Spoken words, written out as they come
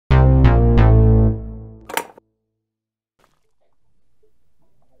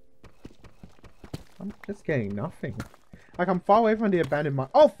Just getting nothing. Like, I'm far away from the abandoned mine.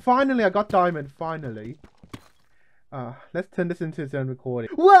 Oh, finally, I got diamond. Finally. Let's turn this into its own recording.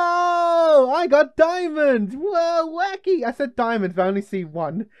 Whoa! I got diamonds! Whoa, wacky! I said diamonds, but I only see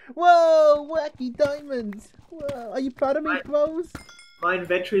one. Whoa, wacky diamonds! Whoa, are you proud of me, bros? My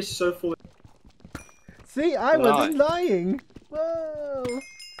inventory is so full. See, I wasn't lying. Whoa!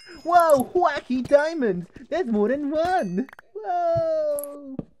 Whoa, wacky diamonds! There's more than one!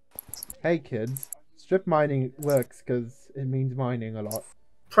 Whoa! Hey kids, strip mining works because it means mining a lot.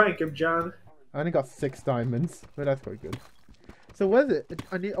 Prank him, John. I only got 6 diamonds, but that's quite good. So what is it?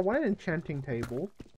 I want an enchanting table.